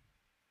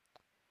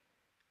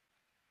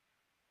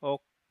 Oh,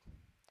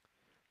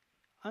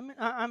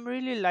 I'm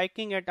really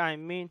liking it. I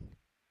mean,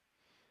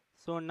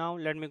 so now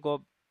let me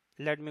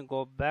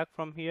go back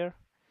from here.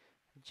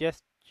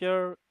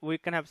 Gesture, we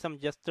can have some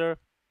gesture.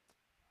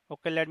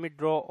 Okay, let me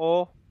draw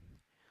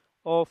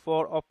O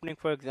for opening,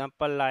 for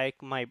example,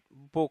 like my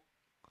book.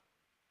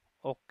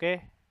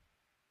 Okay,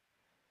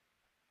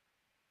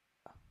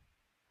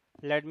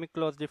 let me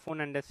close the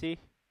phone and see.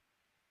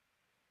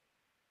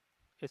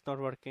 It's not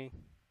working.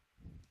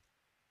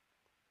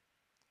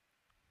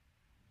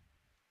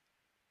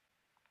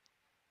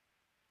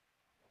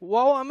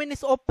 Wow, I mean,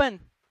 it's open.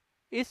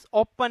 It's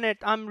open it.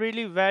 I'm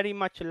really very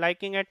much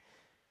liking it.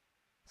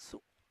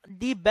 So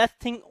the best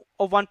thing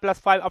of OnePlus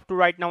 5 up to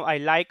right now I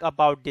like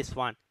about this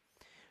one.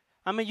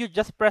 I mean, you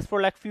just press for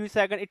like few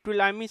seconds, it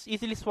will, I mean,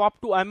 easily swap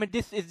to. I mean,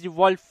 this is the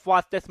world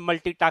fastest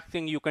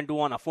multitasking you can do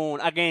on a phone.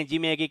 Again,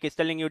 Jimmy Geek is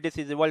telling you this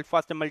is the world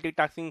fastest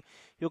multitasking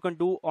you can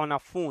do on a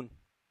phone.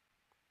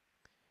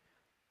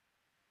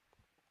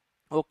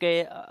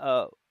 Okay,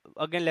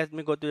 again, let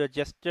me go to the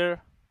gesture.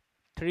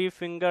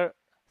 3-finger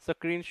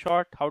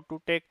screenshot. How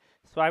to take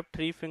swipe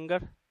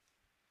 3-finger.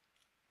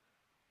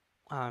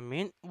 I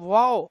mean,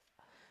 wow,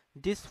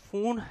 this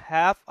phone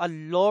have a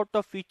lot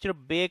of feature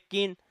baked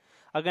in.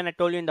 Again, I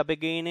told you in the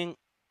beginning,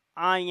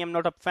 I am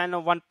not a fan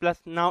of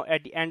OnePlus. Now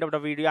at the end of the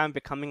video, I'm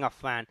becoming a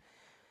fan.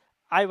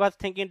 I was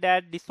thinking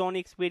that the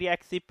Sony Xperia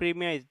XC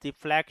Premium is the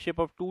flagship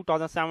of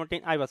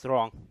 2017. I was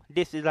wrong.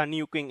 This is a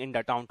new king in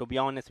the town, to be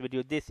honest with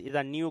you. This is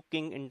a new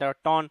king in the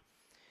town.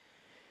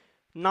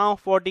 Now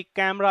for the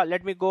camera,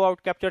 let me go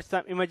out, capture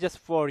some images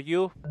for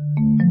you.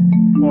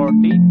 For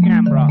the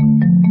camera.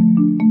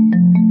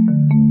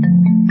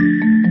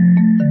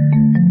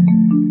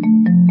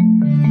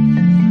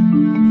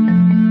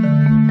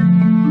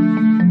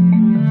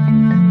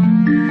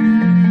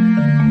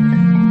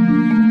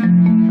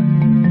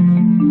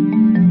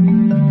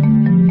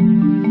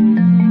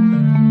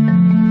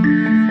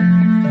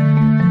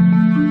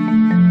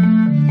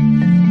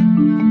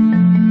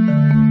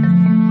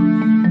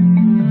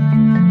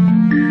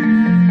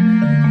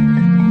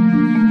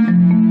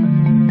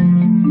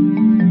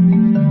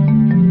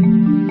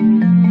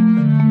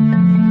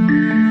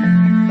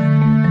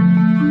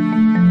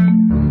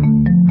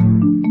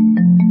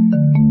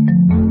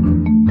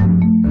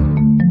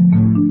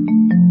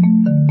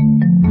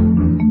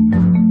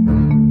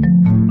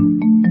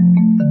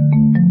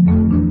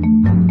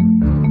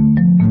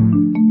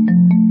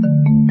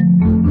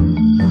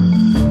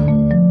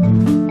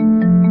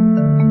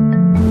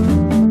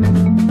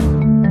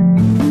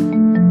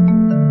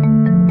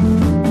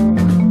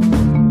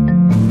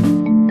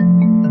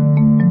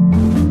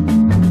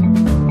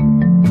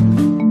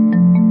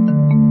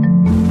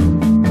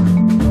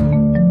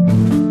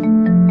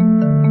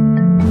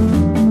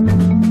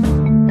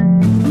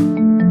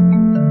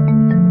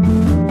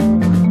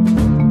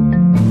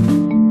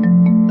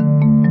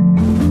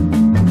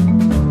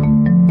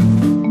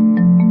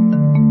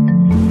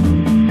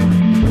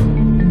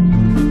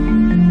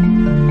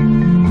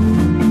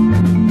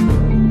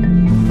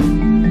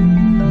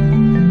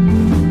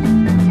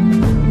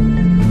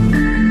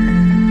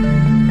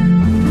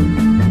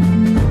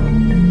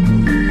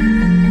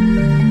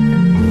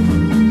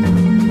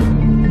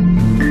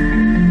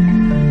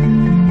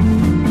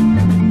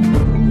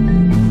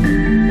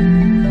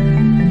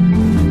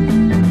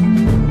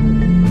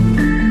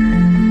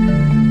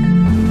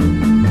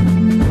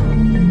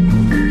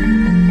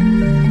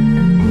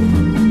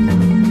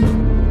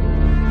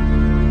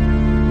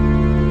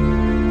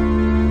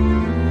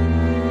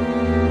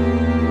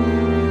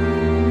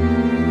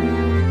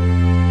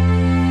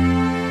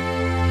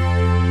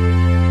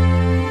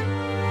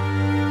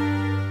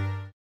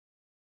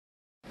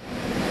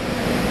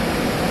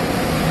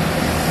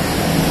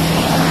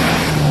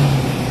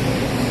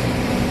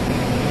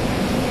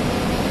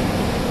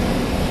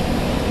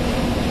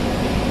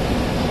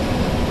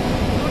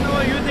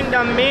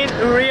 The main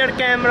rear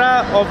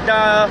camera of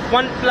the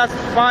OnePlus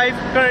 5.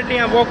 Currently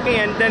I'm walking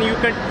and then you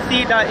can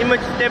see the image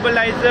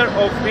stabilizer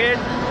of it.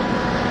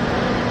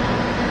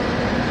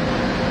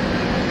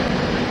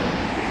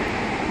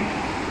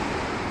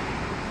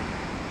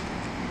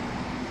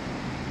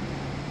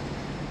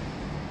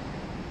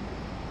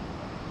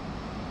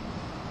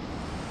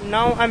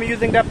 Now I'm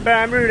using the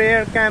primary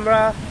rear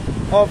camera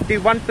of the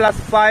OnePlus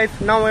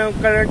 5. Now I'm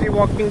currently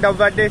walking. The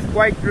weather is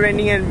quite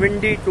rainy and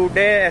windy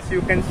today, as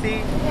you can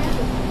see.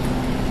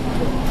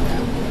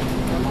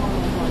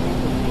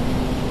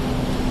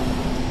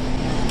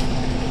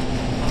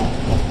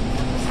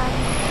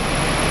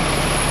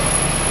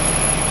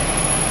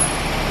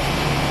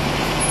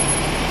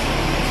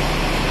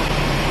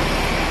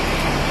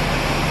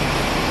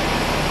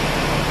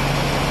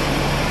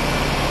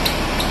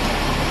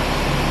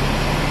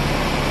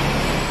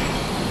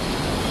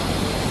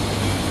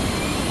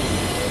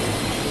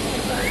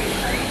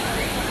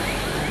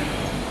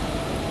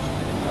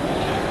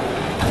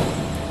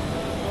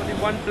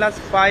 OnePlus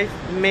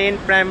 5 main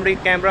primary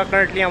camera.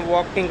 Currently I'm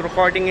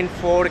recording in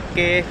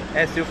 4K.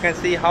 As you can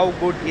see how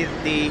good is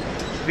the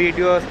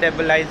video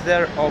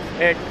stabilizer of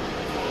it.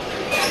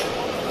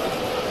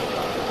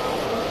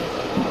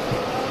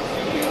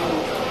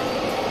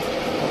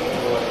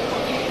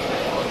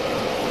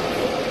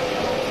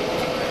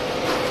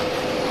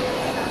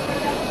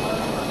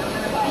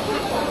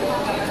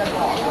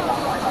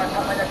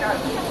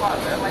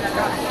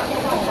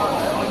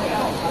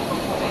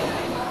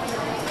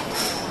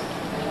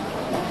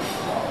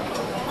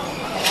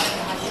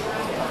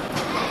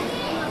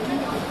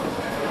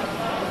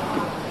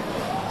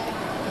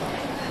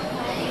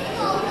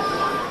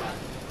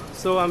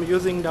 So I'm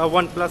using the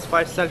OnePlus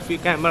 5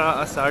 selfie camera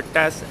as our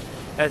test.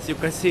 As you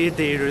can see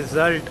the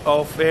result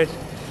of it.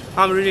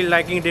 I'm really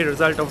liking the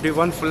result of the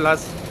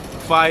OnePlus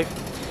 5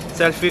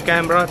 selfie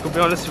camera. To be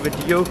honest with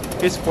you,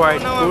 it's quite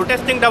good. I'm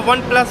testing the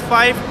OnePlus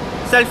 5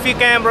 selfie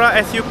camera.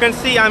 As you can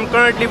see, I'm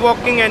currently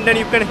walking and then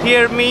you can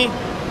hear me.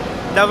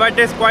 The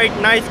weather is quite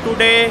nice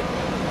today.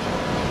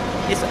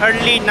 It's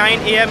early 9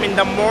 AM in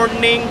the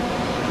morning.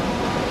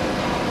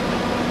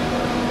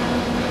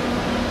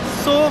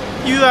 So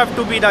you have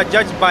to be the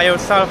judge by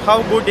yourself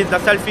how good is the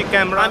selfie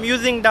camera. I'm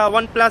using the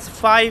OnePlus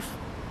 5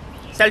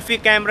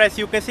 selfie camera. As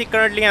you can see,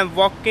 currently I'm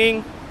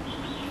walking.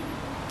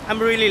 I'm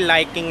really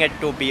liking it,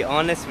 to be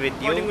honest with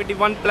you. With the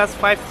OnePlus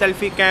 5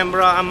 selfie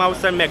camera, I'm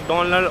outside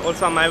McDonald's.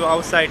 Also I'm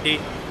outside the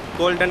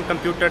Golden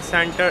Computer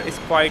Center. It's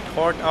quite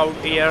hot out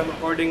here.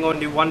 Recording on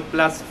the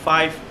OnePlus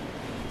 5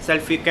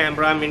 selfie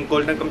camera. I'm in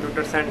Golden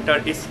Computer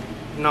Center. It's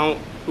now,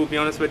 to be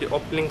honest with you,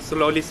 opening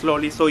slowly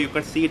so you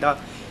can see the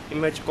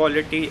image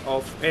quality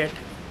of it.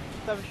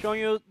 I've shown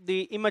you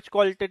the image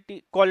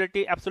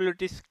quality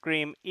absolutely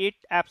scream. It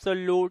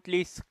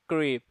absolutely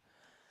scream.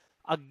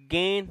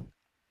 Again,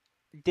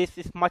 this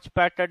is much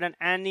better than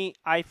any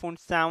iPhone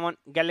 7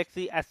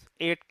 Galaxy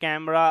S8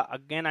 camera.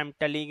 Again, I'm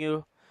telling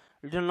you,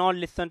 do not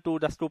listen to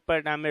the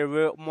stupid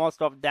review.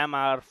 Most of them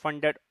are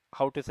funded,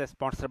 how to say,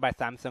 sponsored by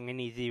Samsung in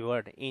easy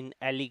word, in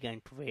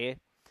elegant way.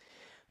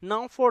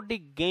 Now for the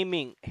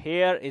gaming.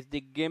 Here is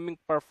the gaming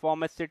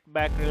performance. Sit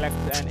back, relax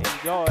and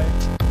enjoy.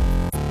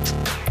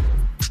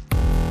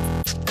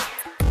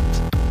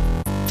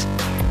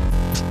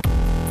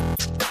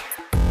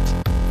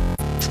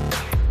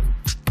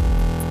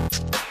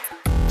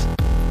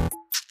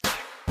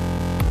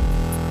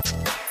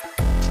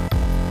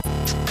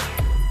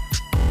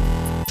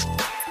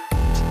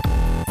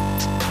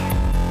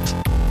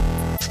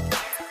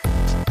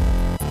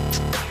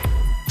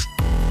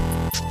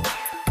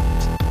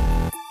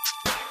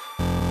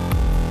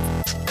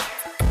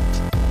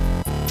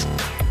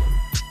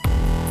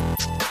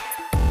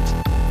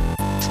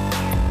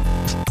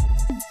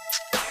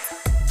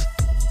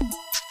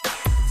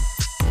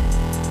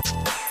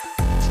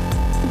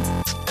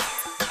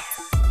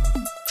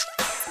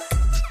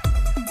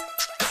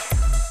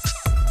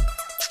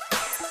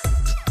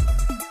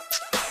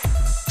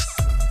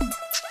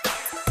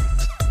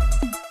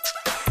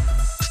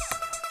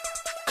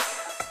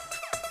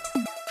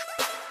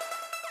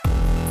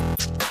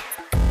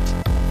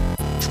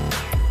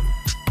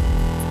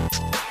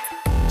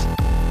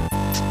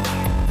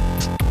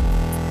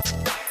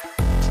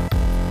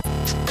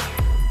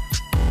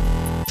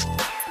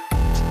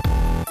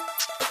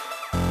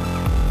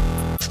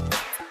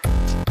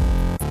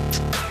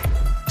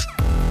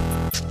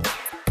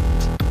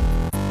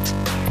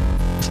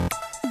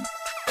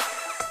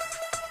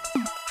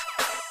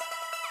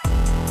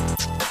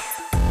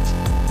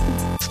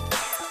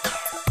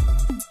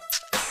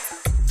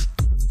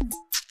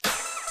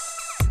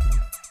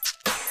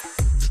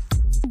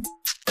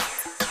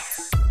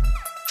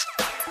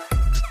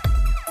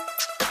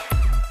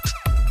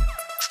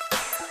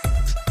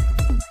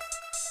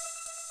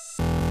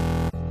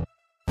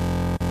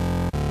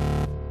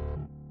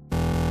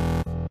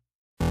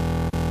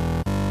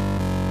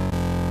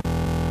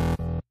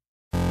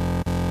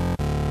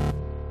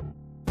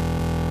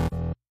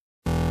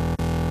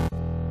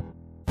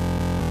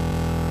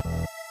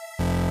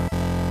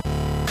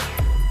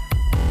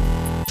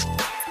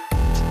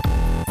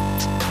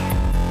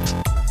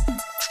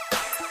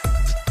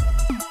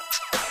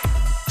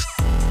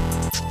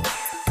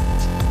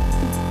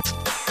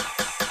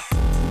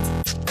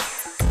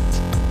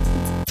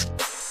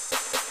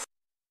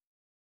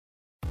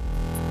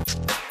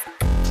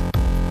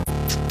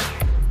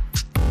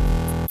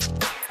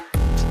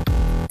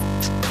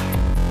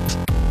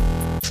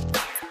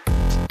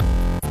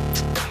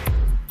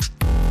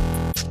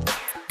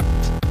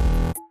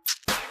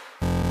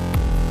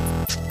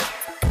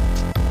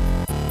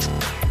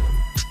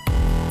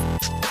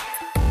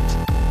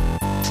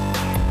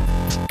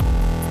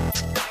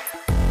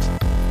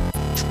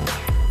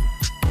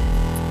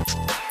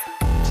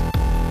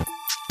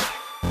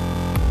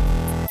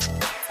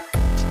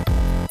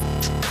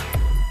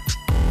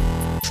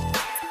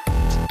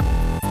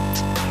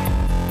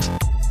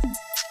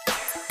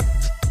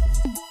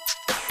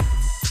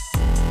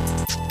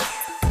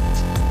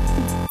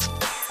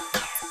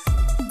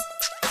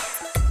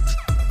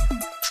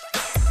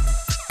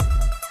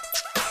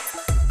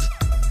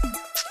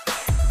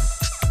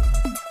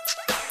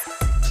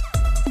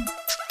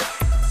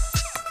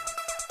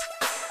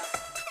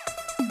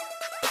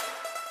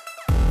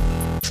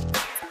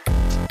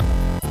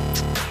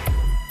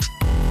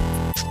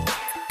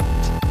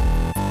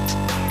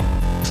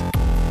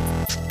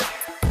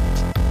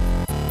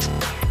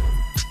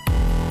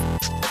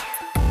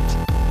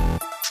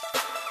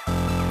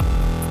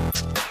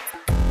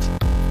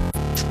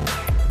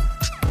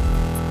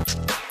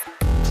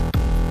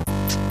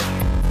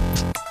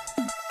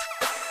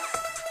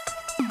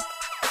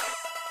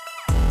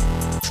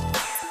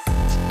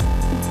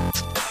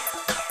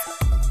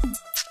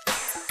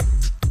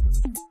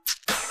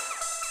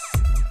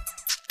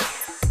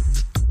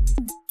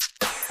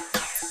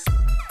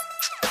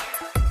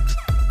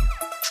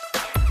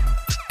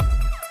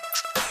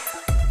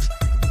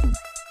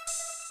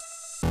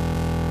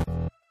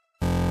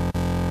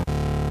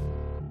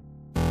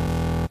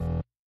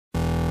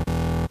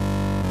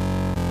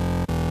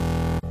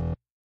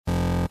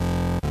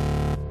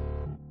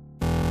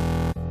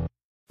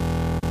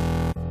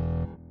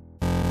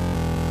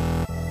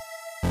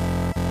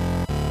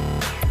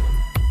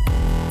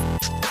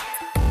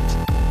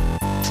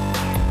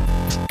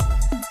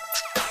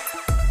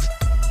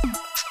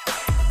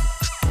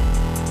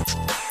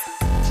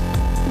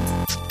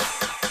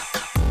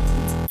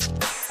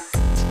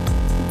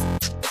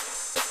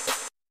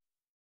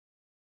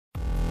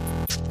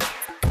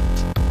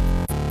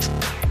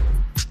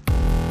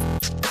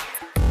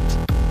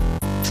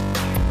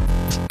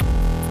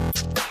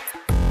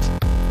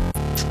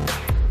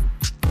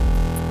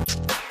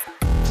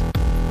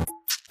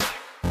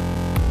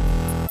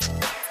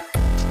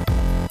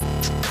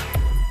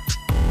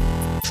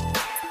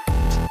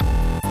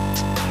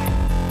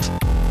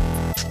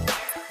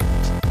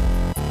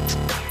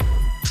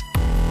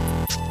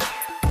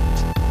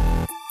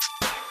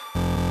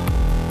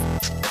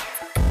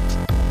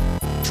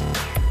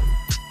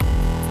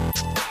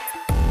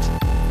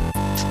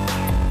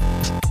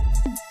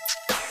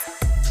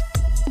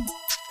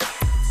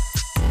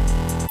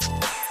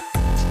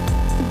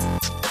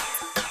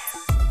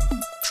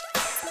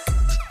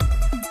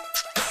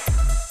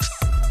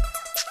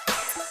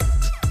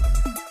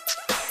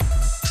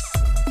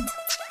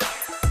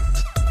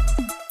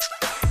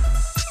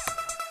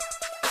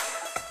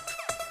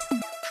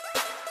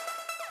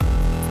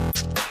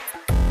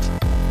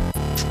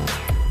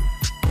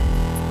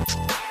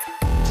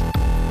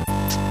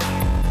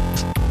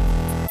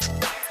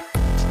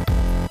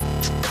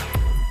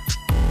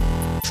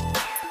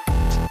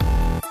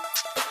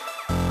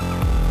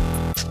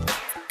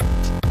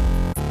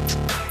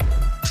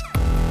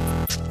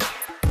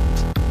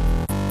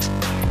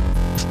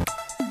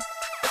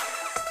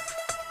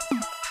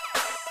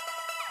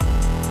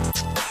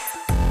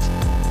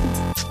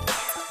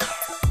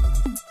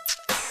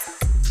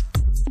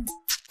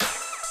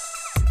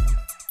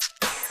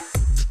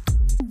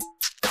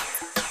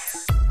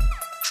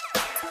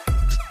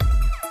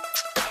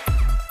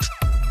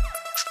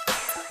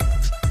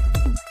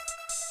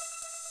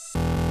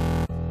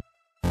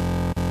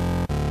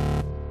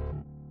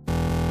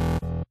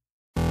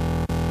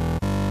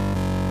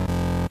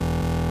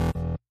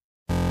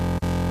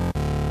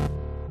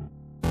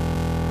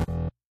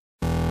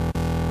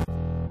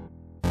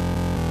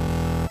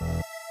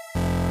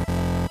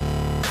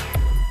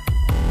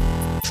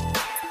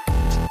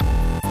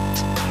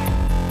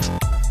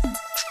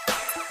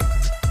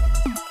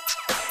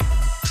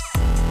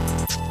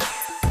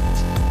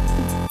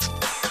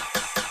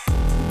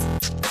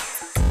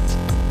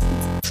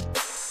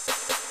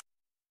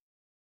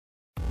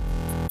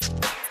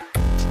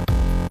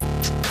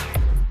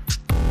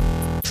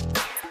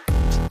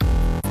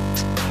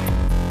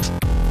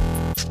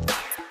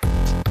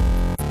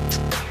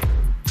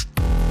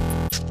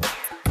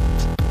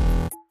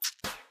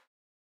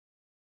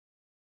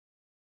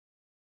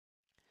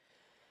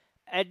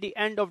 at the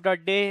end of the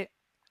day,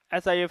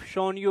 as I have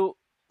shown you,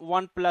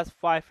 OnePlus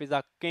 5 is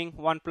a king.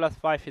 OnePlus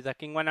 5 is a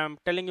king. When I'm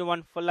telling you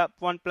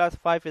OnePlus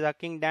 5 is a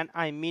king, then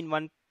I mean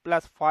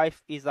OnePlus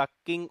 5 is a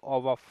king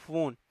of a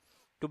phone.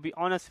 To be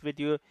honest with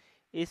you,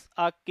 is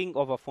a king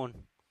of a phone.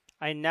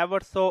 I never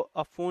saw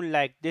a phone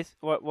like this.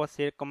 What was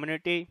here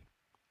community?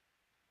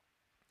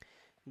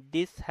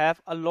 This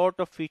have a lot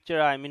of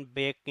feature, I mean,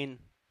 baked in.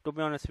 To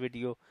be honest with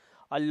you,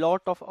 a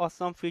lot of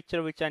awesome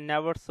feature which I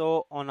never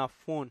saw on a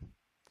phone.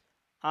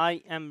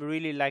 I am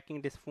really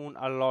liking this phone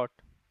a lot.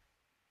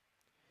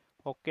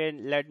 Okay,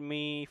 let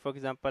me, for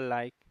example,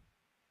 like,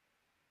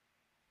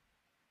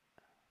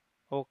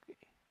 okay,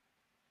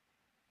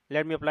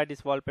 let me apply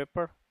this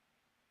wallpaper.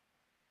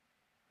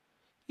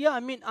 Yeah, I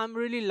mean, I'm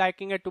really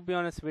liking it, to be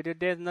honest with you.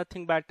 There's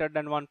nothing better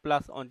than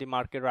OnePlus on the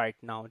market right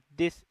now.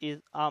 This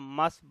is a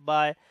must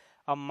buy,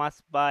 a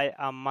must buy,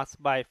 a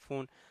must buy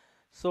phone.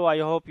 So I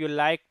hope you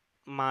like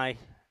my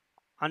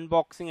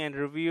unboxing and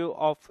review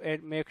of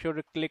it. Make sure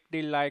to click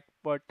the like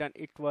button.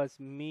 It was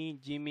me,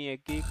 Jimmy, a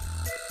geek.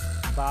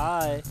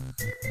 Bye.